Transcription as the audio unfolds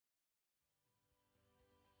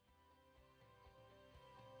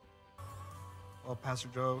Well, Pastor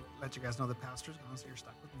Joe let you guys know the pastor's gone, so you're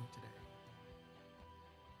stuck with me today.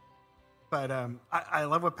 But I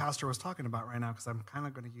love what Pastor was talking about right now because I'm kind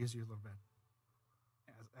of going to use you a little bit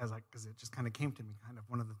because it just kind of came to me, kind of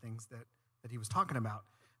one of the things that he was talking about.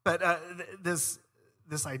 But this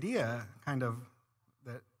idea kind of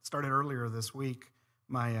that started earlier this week.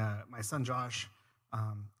 My son Josh,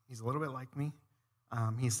 he's a little bit like me.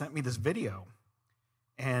 He sent me this video.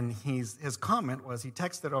 And his comment was, he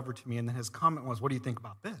texted over to me, and then his comment was, what do you think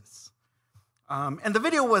about this? And the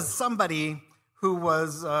video was somebody who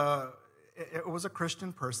was, it was a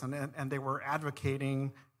Christian person, and they were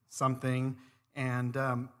advocating something. And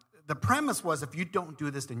the premise was, if you don't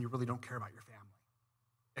do this, then you really don't care about your family.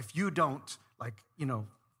 If you don't,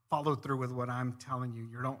 follow through with what I'm telling you,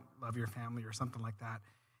 you don't love your family or something like that.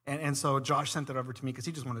 And so Josh sent it over to me because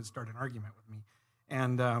he just wanted to start an argument with me.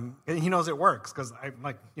 And he knows it works because I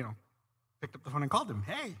picked up the phone and called him.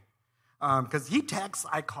 Hey, because he texts,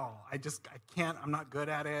 I call. I can't. I'm not good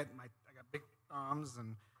at it. I got big thumbs,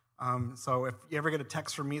 and so if you ever get a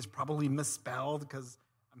text from me, it's probably misspelled because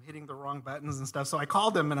I'm hitting the wrong buttons and stuff. So I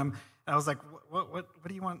called him, and I was like, what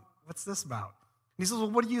do you want? What's this about? And he says, well,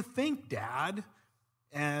 what do you think, Dad?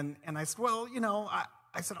 And I said, well,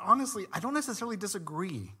 I said honestly, I don't necessarily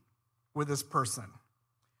disagree with this person.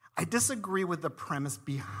 I disagree with the premise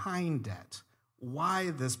behind it, why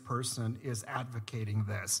this person is advocating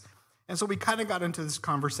this. And so we kind of got into this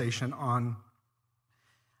conversation on,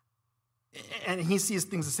 and he sees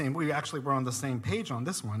things the same. We actually were on the same page on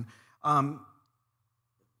this one.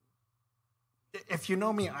 If you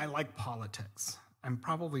know me, I like politics. I'm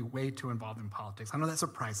probably way too involved in politics. I know that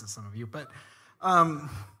surprises some of you, but I'm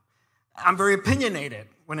very opinionated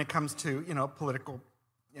when it comes to, political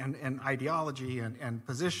and ideology and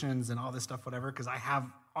positions and all this stuff, whatever, because I have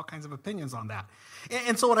all kinds of opinions on that.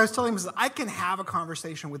 And so what I was telling him is that I can have a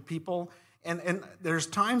conversation with people, and there's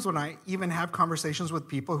times when I even have conversations with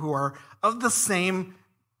people who are of the same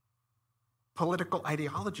political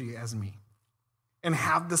ideology as me and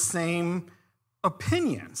have the same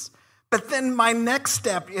opinions. But then my next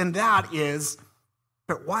step in that is,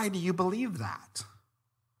 but why do you believe that?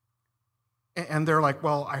 And they're like,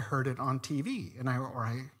 well, I heard it on TV, and I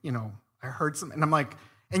heard some, and I'm like,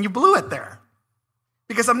 and you blew it there.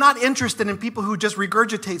 Because I'm not interested in people who just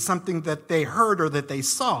regurgitate something that they heard or that they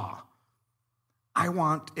saw. I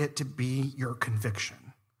want it to be your conviction.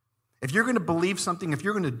 If you're going to believe something, if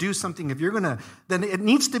you're going to do something, then it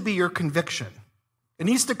needs to be your conviction. It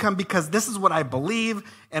needs to come because this is what I believe,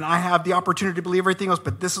 and I have the opportunity to believe everything else,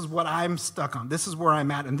 but this is what I'm stuck on. This is where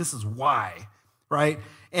I'm at, and this is why, right?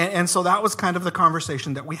 And so that was kind of the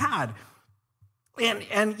conversation that we had.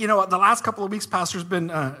 And the last couple of weeks, Pastor's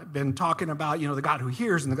been talking about, the God who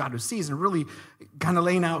hears and the God who sees, and really kind of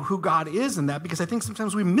laying out who God is in that, because I think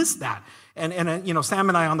sometimes we miss that. And Sam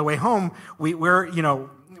and I on the way home,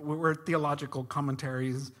 we're theological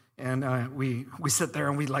commentaries, and we sit there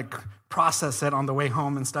and we process it on the way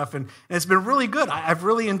home and stuff, and it's been really good. I've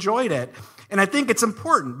really enjoyed it, and I think it's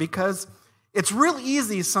important because it's real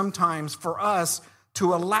easy sometimes for us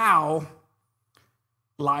to allow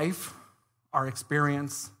life, our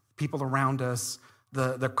experience, people around us,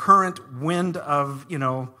 the current wind of,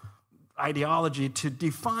 ideology to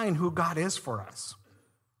define who God is for us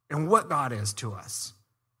and what God is to us.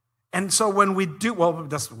 And so when we do, well,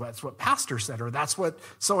 that's what Pastor said, or that's what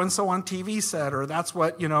so-and-so on TV said, or that's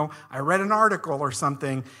what, I read an article or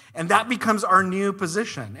something, and that becomes our new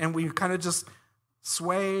position. And we kind of just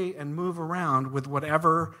sway and move around with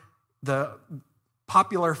whatever the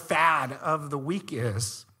popular fad of the week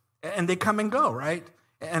is, and they come and go, right?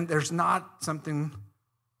 And there's not something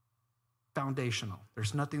foundational.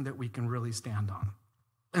 There's nothing that we can really stand on.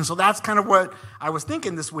 And so that's kind of what I was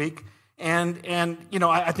thinking this week. And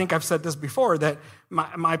I think I've said this before, that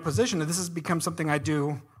my position, and this has become something I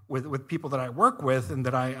do with people that I work with, and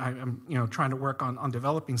that I'm trying to work on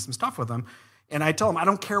developing some stuff with them. And I tell them, I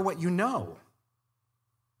don't care what you know.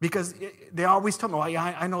 Because they always tell me, well,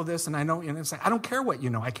 yeah, I know this, and I know, and it's like, I don't care what you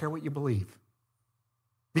know, I care what you believe.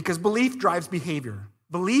 Because belief drives behavior.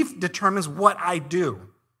 Belief determines what I do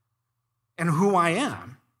and who I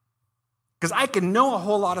am. Because I can know a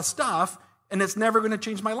whole lot of stuff, and it's never going to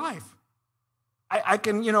change my life. I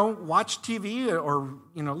can, watch TV or,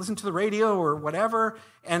 listen to the radio or whatever,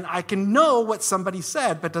 and I can know what somebody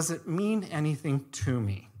said, but does it mean anything to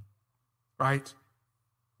me, right?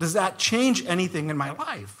 Does that change anything in my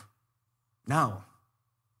life? No.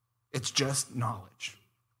 It's just knowledge.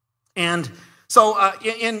 And so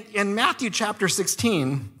in Matthew chapter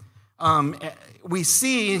 16, we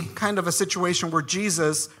see kind of a situation where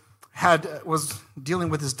Jesus was dealing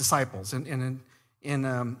with his disciples. And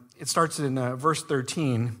It starts in verse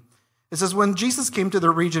 13. It says, when Jesus came to the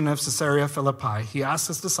region of Caesarea Philippi, he asked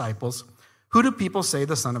his disciples, who do people say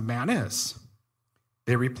the Son of Man is?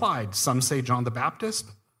 They replied, some say John the Baptist,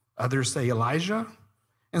 others say Elijah,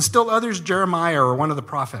 and still others Jeremiah or one of the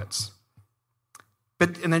prophets.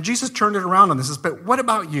 And then Jesus turned it around on this and says, but what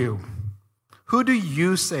about you? Who do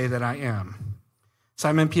you say that I am?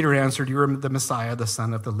 Simon Peter answered, you are the Messiah, the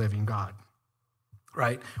Son of the living God.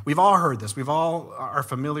 Right? We've all heard this. We've all are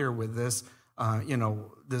familiar with this,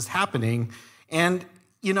 this happening. And,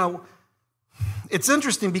 it's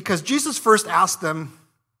interesting because Jesus first asked them,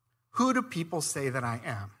 who do people say that I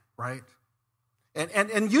am? Right?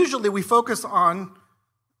 And usually we focus on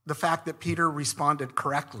the fact that Peter responded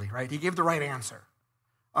correctly, right? He gave the right answer.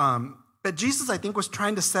 But Jesus, I think, was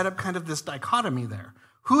trying to set up kind of this dichotomy there.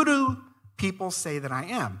 Who do people say that I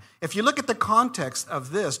am? If you look at the context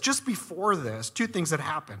of this, just before this, two things had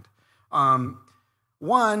happened.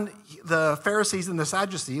 One, the Pharisees and the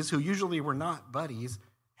Sadducees, who usually were not buddies,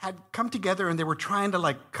 had come together and they were trying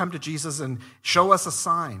to come to Jesus and show us a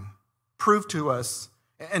sign, prove to us,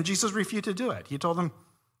 and Jesus refused to do it. He told them,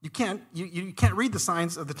 you can't read the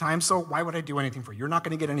signs of the time, so why would I do anything for you? You're not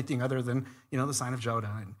going to get anything other than, the sign of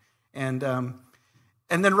Jonah. And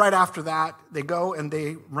then right after that, they go and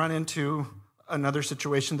they run into another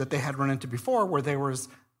situation that they had run into before where there was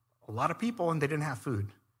a lot of people and they didn't have food.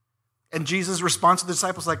 And Jesus' response to the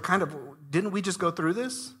disciples, didn't we just go through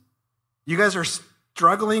this? You guys are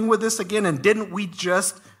struggling with this again, and didn't we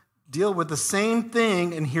just deal with the same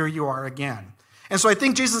thing, and here you are again? And so I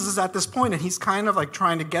think Jesus is at this point, and he's kind of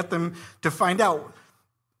trying to get them to find out,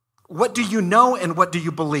 what do you know and what do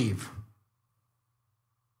you believe?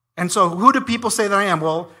 And so who do people say that I am?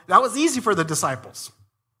 Well, that was easy for the disciples,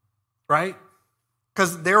 right?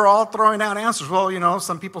 Because they're all throwing out answers. Well,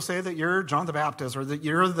 some people say that you're John the Baptist, or that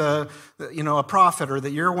you're a prophet, or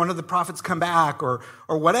that you're one of the prophets come back, or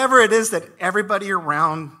whatever it is that everybody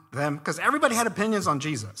around them, because everybody had opinions on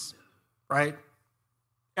Jesus, right?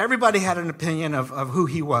 Everybody had an opinion of who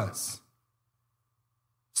he was.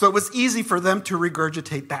 So it was easy for them to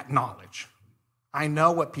regurgitate that knowledge. I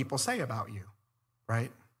know what people say about you,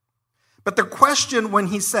 right? But the question when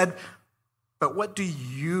he said, but what do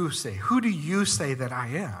you say? Who do you say that I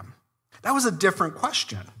am? That was a different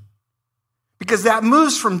question. Because that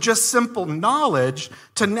moves from just simple knowledge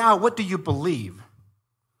to now, what do you believe?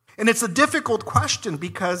 And it's a difficult question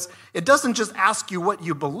because it doesn't just ask you what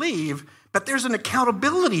you believe, but there's an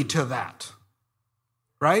accountability to that,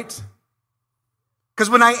 right?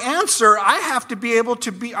 Because when I answer, I have to be able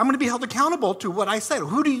to I'm going to be held accountable to what I said.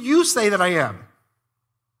 Who do you say that I am?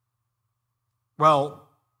 Well,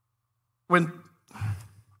 when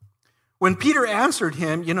Peter answered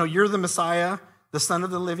him, you're the Messiah, the Son of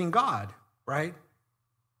the living God, right?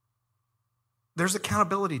 There's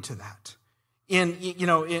accountability to that. In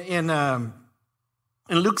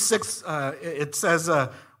Luke 6, it says,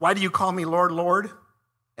 why do you call me Lord, Lord,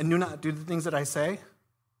 and do not do the things that I say?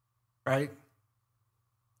 Right?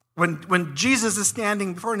 When Jesus is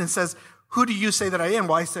standing before him and says, who do you say that I am?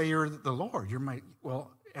 Well, I say you're the Lord.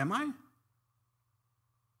 Am I?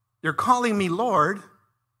 You're calling me Lord,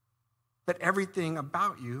 but everything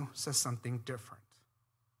about you says something different,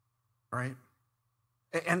 right?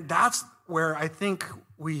 And that's where I think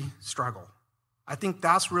we struggle. I think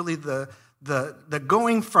that's really the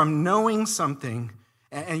going from knowing something,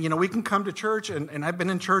 and we can come to church, and I've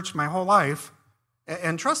been in church my whole life,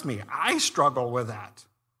 and trust me, I struggle with that.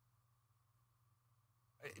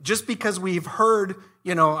 Just because we've heard,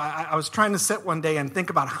 I was trying to sit one day and think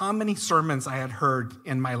about how many sermons I had heard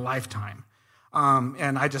in my lifetime.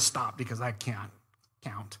 And I just stopped because I can't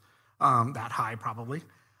count that high probably.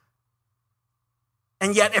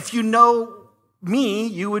 And yet, if you know me,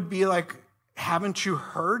 you would be like, haven't you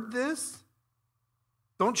heard this?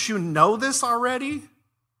 Don't you know this already?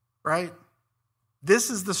 Right?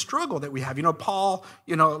 This is the struggle that we have. Paul,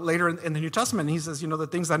 later in the New Testament, he says, the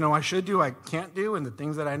things I know I should do, I can't do, and the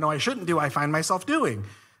things that I know I shouldn't do, I find myself doing.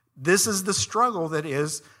 This is the struggle that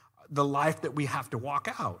is the life that we have to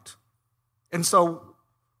walk out. And so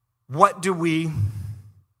what do we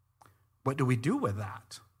do with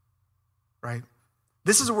that? Right?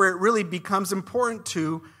 This is where it really becomes important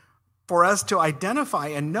for us to identify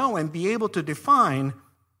and know and be able to define,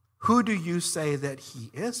 who do you say that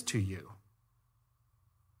he is to you?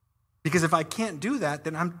 Because if I can't do that,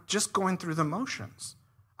 then I'm just going through the motions.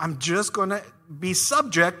 I'm just going to be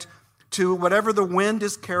subject to whatever the wind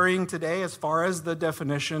is carrying today as far as the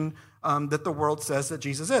definition that the world says that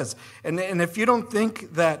Jesus is. And if you don't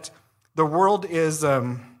think that the world is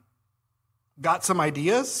got some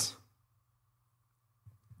ideas,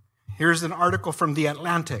 Here's an article from The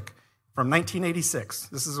Atlantic from 1986.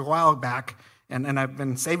 This is a while back, and I've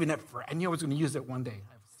been saving it for, I knew I was going to use it one day.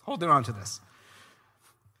 I was holding on to this.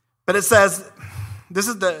 But it says, this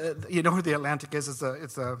is you know who The Atlantic is?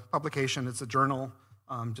 It's a publication, it's a journal,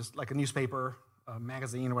 just like a newspaper, a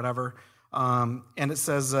magazine, or whatever. And it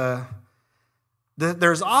says,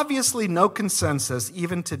 there's obviously no consensus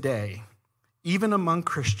even today, even among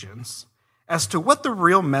Christians, as to what the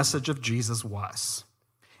real message of Jesus was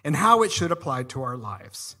and how it should apply to our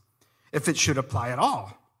lives, if it should apply at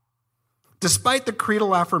all. Despite the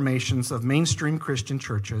creedal affirmations of mainstream Christian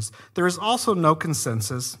churches, there is also no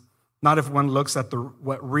consensus, not if one looks at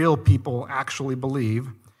what real people actually believe,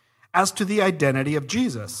 as to the identity of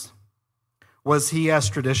Jesus. Was he, as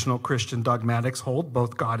traditional Christian dogmatics hold,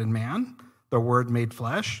 both God and man, the Word made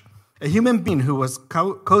flesh, a human being who was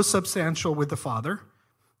co-substantial with the Father?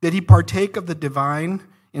 Did he partake of the divine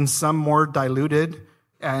in some more diluted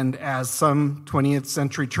and, as some 20th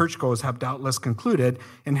century churchgoers have doubtless concluded,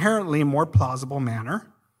 inherently more plausible manner?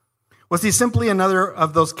 Was he simply another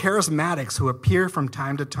of those charismatics who appear from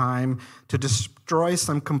time to time to destroy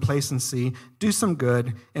some complacency, do some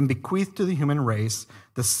good, and bequeath to the human race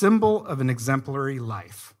the symbol of an exemplary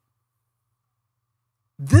life?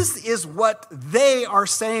 This is what they are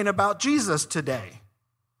saying about Jesus today.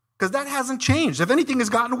 Because that hasn't changed. If anything,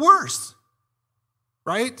 it's gotten worse.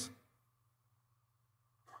 Right?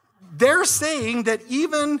 They're saying that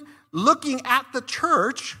even looking at the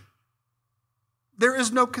church, there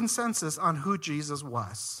is no consensus on who Jesus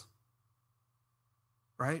was.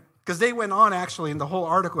 Right? Because they went on, actually, in the whole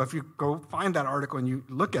article, if you go find that article and you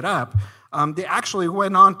look it up, they actually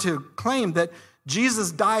went on to claim that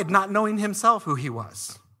Jesus died not knowing himself who he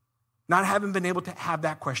was, not having been able to have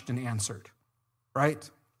that question answered. Right?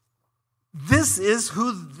 This is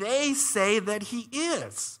who they say that he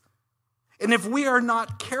is. And if we are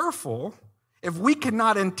not careful, if we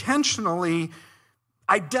cannot intentionally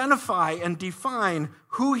identify and define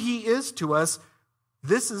who he is to us,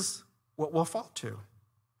 this is what we'll fall to.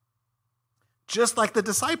 Just like the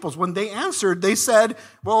disciples, when they answered, they said,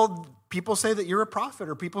 well, people say that you're a prophet,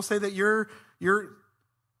 or people say that you're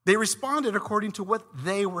they responded according to what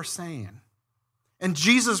they were saying. And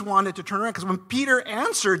Jesus wanted to turn around, because when Peter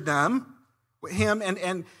answered him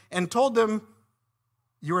and told them,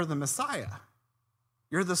 you're the Messiah.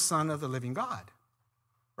 You're the Son of the living God.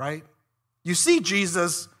 Right? You see,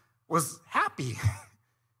 Jesus was happy.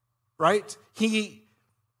 Right? He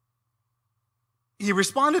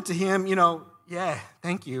responded to him, yeah,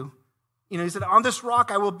 thank you. He said, on this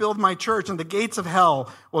rock I will build my church, and the gates of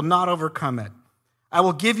hell will not overcome it. I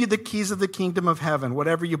will give you the keys of the kingdom of heaven.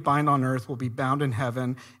 Whatever you bind on earth will be bound in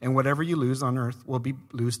heaven, and whatever you loose on earth will be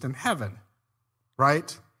loosed in heaven.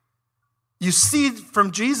 Right? You see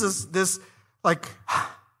from Jesus this,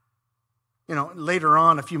 later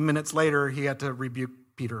on, a few minutes later, he had to rebuke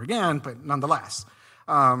Peter again, but nonetheless.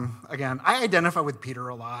 Again, I identify with Peter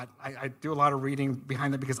a lot. I do a lot of reading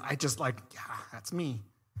behind that, because I just that's me.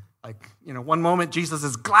 One moment Jesus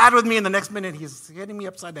is glad with me, and the next minute he's hitting me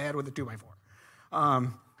upside the head with a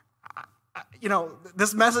 2x4.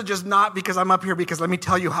 This message is not because I'm up here because let me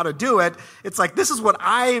tell you how to do it. It's this is what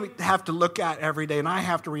I have to look at every day, and I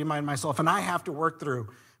have to remind myself, and I have to work through.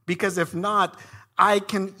 Because if not, I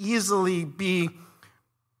can easily be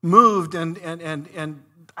moved, and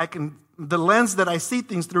the lens that I see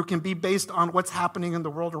things through can be based on what's happening in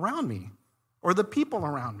the world around me or the people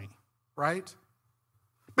around me, right?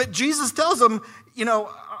 But Jesus tells them,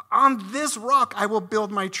 on this rock I will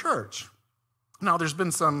build my church. Now, there's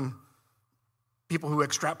been some people who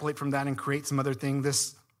extrapolate from that and create some other thing.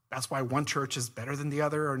 That's why one church is better than the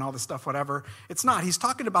other and all this stuff, whatever. It's not. He's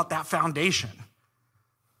talking about that foundation.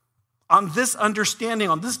 On this understanding,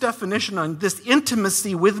 on this definition, on this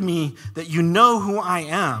intimacy with me, that you know who I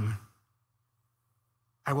am,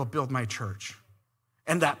 I will build my church.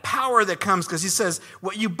 And that power that comes, because he says,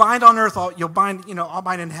 what you bind on earth, I'll bind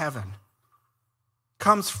in heaven,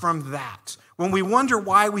 comes from that. When we wonder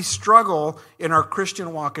why we struggle in our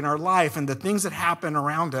Christian walk, in our life, and the things that happen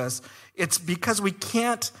around us, it's because we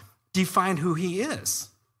can't define who he is.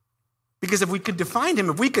 Because if we could define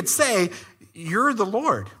him, if we could say, you're the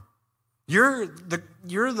Lord, you're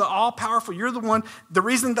the all-powerful, you're the one, the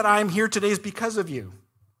reason that I'm here today is because of you,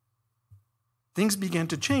 things begin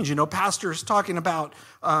to change. Pastor's talking about,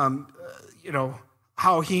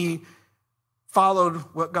 how he followed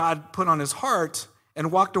what God put on his heart and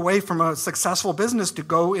walked away from a successful business to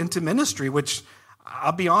go into ministry, which,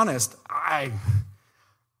 I'll be honest, I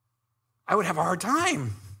would have a hard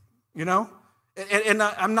time, And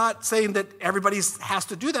I'm not saying that everybody has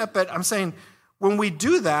to do that, but I'm saying when we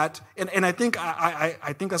do that, and I think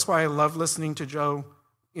I think that's why I love listening to Joe,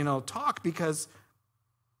 talk, because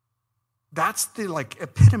that's the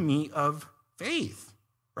epitome of faith,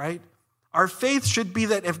 right? Our faith should be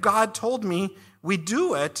that if God told me, we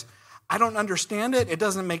do it. I don't understand it. It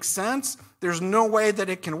doesn't make sense. There's no way that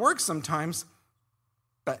it can work sometimes.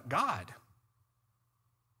 But God,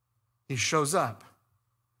 he shows up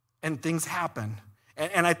and things happen.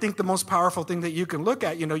 And I think the most powerful thing that you can look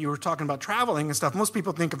at, you were talking about traveling and stuff. Most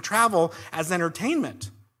people think of travel as entertainment,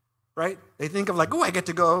 right? They think of I get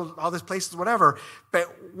to go all these places, whatever. But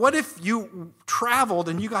what if you traveled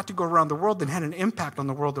and you got to go around the world and had an impact on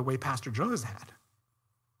the world the way Pastor Joe has had,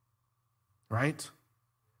 right?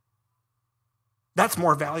 That's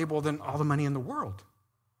more valuable than all the money in the world.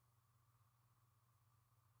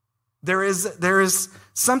 There is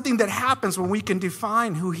something that happens when we can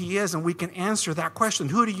define who he is and we can answer that question.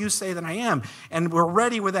 Who do you say that I am? And we're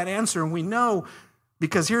ready with that answer, and we know,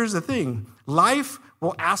 because here's the thing. Life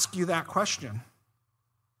will ask you that question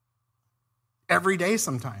every day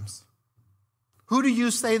sometimes. Who do you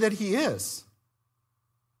say that he is?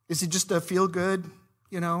 Is he just a feel-good,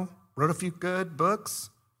 wrote a few good books,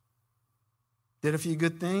 did a few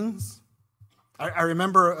good things? I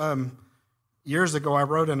remember years ago, I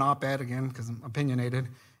wrote an op-ed, again, because I'm opinionated,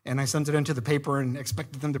 and I sent it into the paper and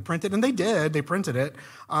expected them to print it, and they did. They printed it.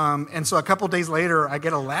 And so a couple days later, I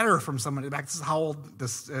get a letter from somebody. This is how old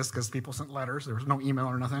this is, because people sent letters. There was no email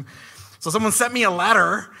or nothing. So someone sent me a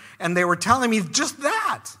letter, and they were telling me just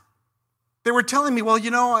that. They were telling me, well,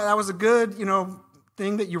 that was a good,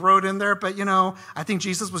 thing that you wrote in there, but, I think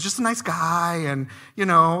Jesus was just a nice guy, and,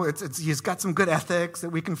 he's got some good ethics that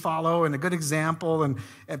we can follow and a good example,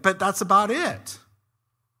 but that's about it.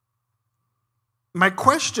 My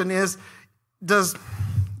question is, does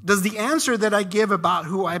the answer that I give about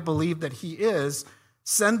who I believe that he is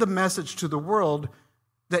send the message to the world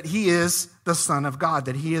that he is the Son of God,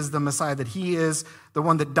 that he is the Messiah, that he is the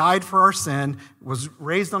one that died for our sin, was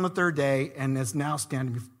raised on the third day, and is now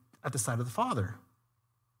standing at the side of the Father?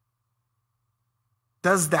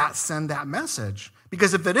 Does that send that message?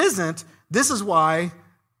 Because if it isn't, this is why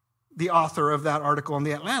the author of that article in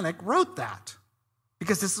The Atlantic wrote that.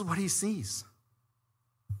 Because this is what he sees.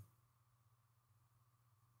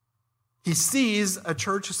 He sees a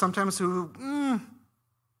church sometimes who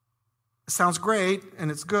sounds great and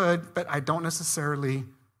it's good, but I don't necessarily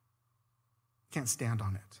can't stand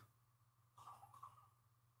on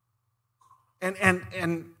it.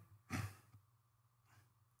 And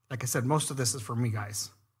like I said, most of this is for me, guys,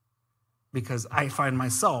 because I find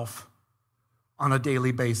myself on a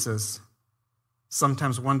daily basis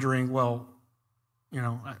sometimes wondering, well, the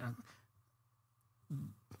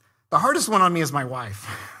hardest one on me is my wife.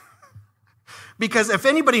 Because if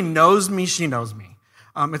anybody knows me, she knows me.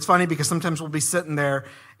 It's funny because sometimes we'll be sitting there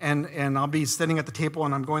and I'll be sitting at the table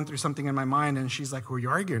and I'm going through something in my mind and she's like, who are you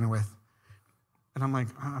arguing with? And I'm like,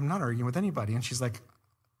 I'm not arguing with anybody. And she's like,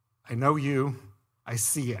 I know you. I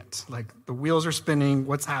see it. Like the wheels are spinning.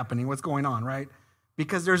 What's happening? What's going on, right?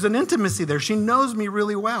 Because there's an intimacy there. She knows me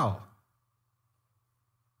really well.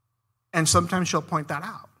 And sometimes she'll point that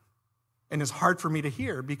out. And it's hard for me to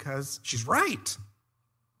hear because she's right.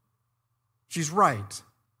 She's right.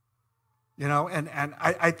 And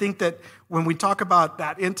I think that when we talk about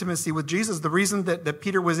that intimacy with Jesus, the reason that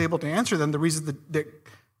Peter was able to answer them, the reason that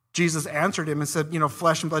Jesus answered him and said,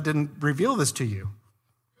 flesh and blood didn't reveal this to you,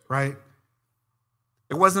 right?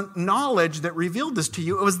 It wasn't knowledge that revealed this to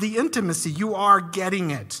you. It was the intimacy. You are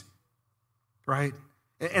getting it, right?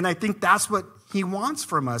 And I think that's what he wants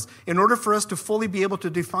from us. In order for us to fully be able to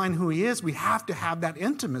define who he is, we have to have that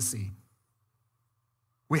intimacy.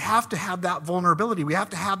 We have to have that vulnerability. We have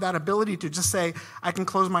to have that ability to just say, I can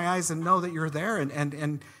close my eyes and know that you're there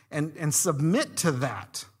and submit to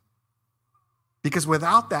that. Because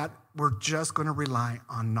without that, we're just going to rely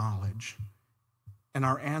on knowledge. And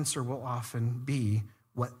our answer will often be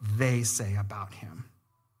what they say about him.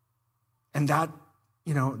 And that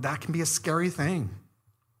can be a scary thing.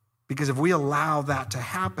 Because if we allow that to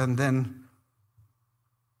happen, then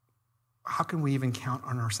how can we even count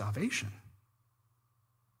on our salvation?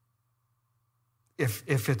 If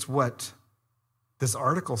it's what this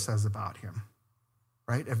article says about him,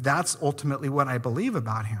 right? If that's ultimately what I believe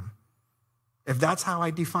about him, if that's how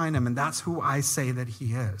I define him and that's who I say that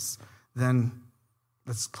he is, then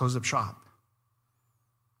let's close up shop.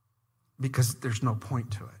 Because there's no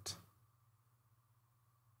point to it.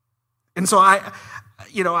 And so I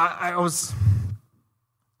was,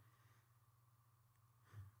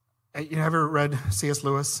 you ever read C.S.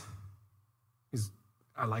 Lewis?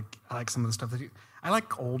 I like some of the stuff that I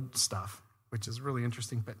like old stuff. which is really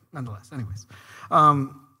interesting, but nonetheless, anyways.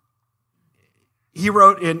 He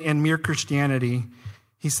wrote in Mere Christianity,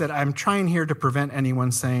 he said, I'm trying here to prevent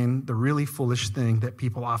anyone saying the really foolish thing that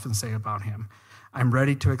people often say about him. I'm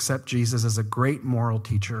ready to accept Jesus as a great moral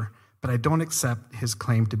teacher, but I don't accept his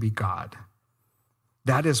claim to be God.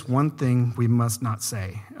 That is one thing we must not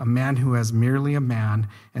say. A man who is merely a man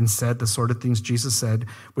and said the sort of things Jesus said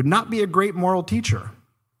would not be a great moral teacher.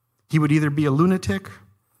 He would either be a lunatic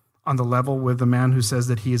on the level with the man who says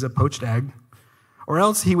that he is a poached egg, or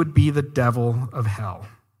else he would be the devil of hell.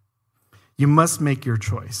 You must make your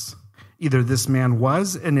choice. Either this man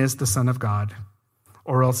was and is the Son of God,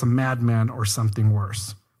 or else a madman or something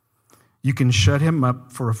worse. You can shut him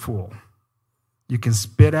up for a fool. You can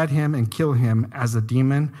spit at him and kill him as a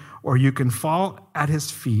demon, or you can fall at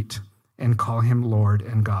his feet and call him Lord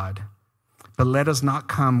and God. But let us not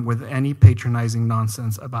come with any patronizing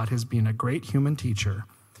nonsense about his being a great human teacher.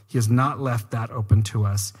 He has not left that open to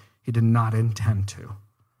us. He did not intend to. All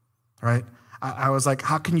right? I was like,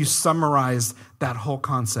 how can you summarize that whole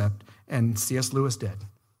concept? And C.S. Lewis did.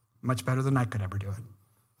 Much better than I could ever do it.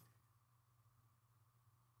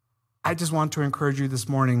 I just want to encourage you this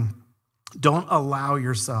morning, don't allow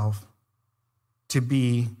yourself to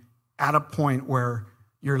be at a point where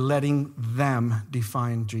you're letting them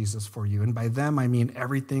define Jesus for you. And by them, I mean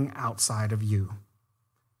everything outside of you.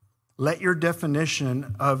 Let your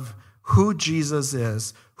definition of who Jesus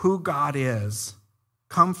is, who God is,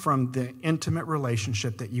 come from the intimate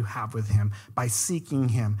relationship that you have with him, by seeking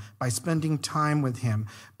him, by spending time with him,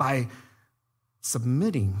 by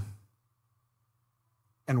submitting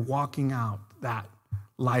and walking out that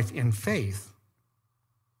life in faith.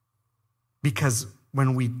 Because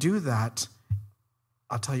when we do that,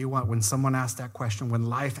 I'll tell you what, when someone asks that question, when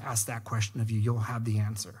life asks that question of you, you'll have the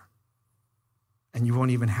answer. And you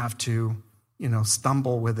won't even have to,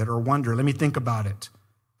 stumble with it or wonder, let me think about it.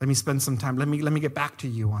 Let me spend some time. Let me get back to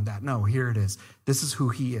you on that. No, here it is. This is who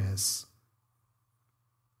he is.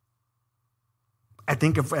 I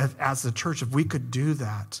think if as a church, if we could do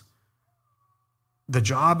that, the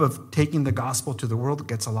job of taking the gospel to the world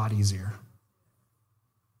gets a lot easier.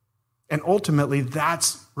 And ultimately,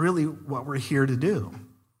 that's really what we're here to do.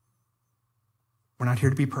 We're not here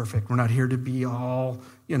to be perfect. We're not here to be all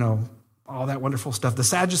that wonderful stuff. The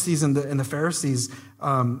Sadducees and the Pharisees,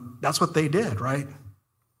 that's what they did, right?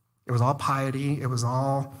 It was all piety. It was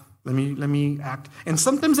all, let me act. And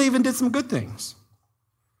sometimes they even did some good things.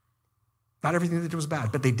 Not everything they did was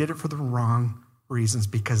bad, but they did it for the wrong reasons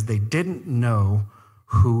because they didn't know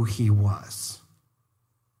who he was.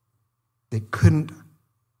 They couldn't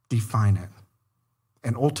define it.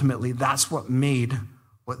 And ultimately, that's what made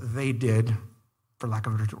what they did, for lack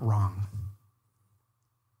of it, wrong.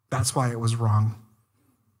 That's why it was wrong.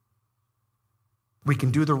 We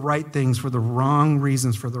can do the right things for the wrong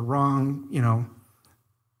reasons, for the wrong,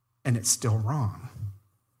 and it's still wrong.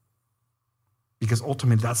 Because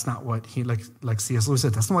ultimately, that's not what he, like C.S. Lewis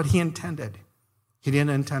said, that's not what he intended. He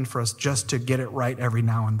didn't intend for us just to get it right every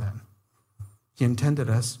now and then. He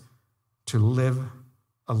intended us to live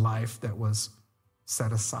a life that was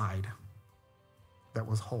set aside, that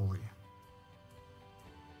was holy.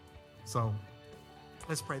 So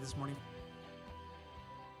let's pray this morning.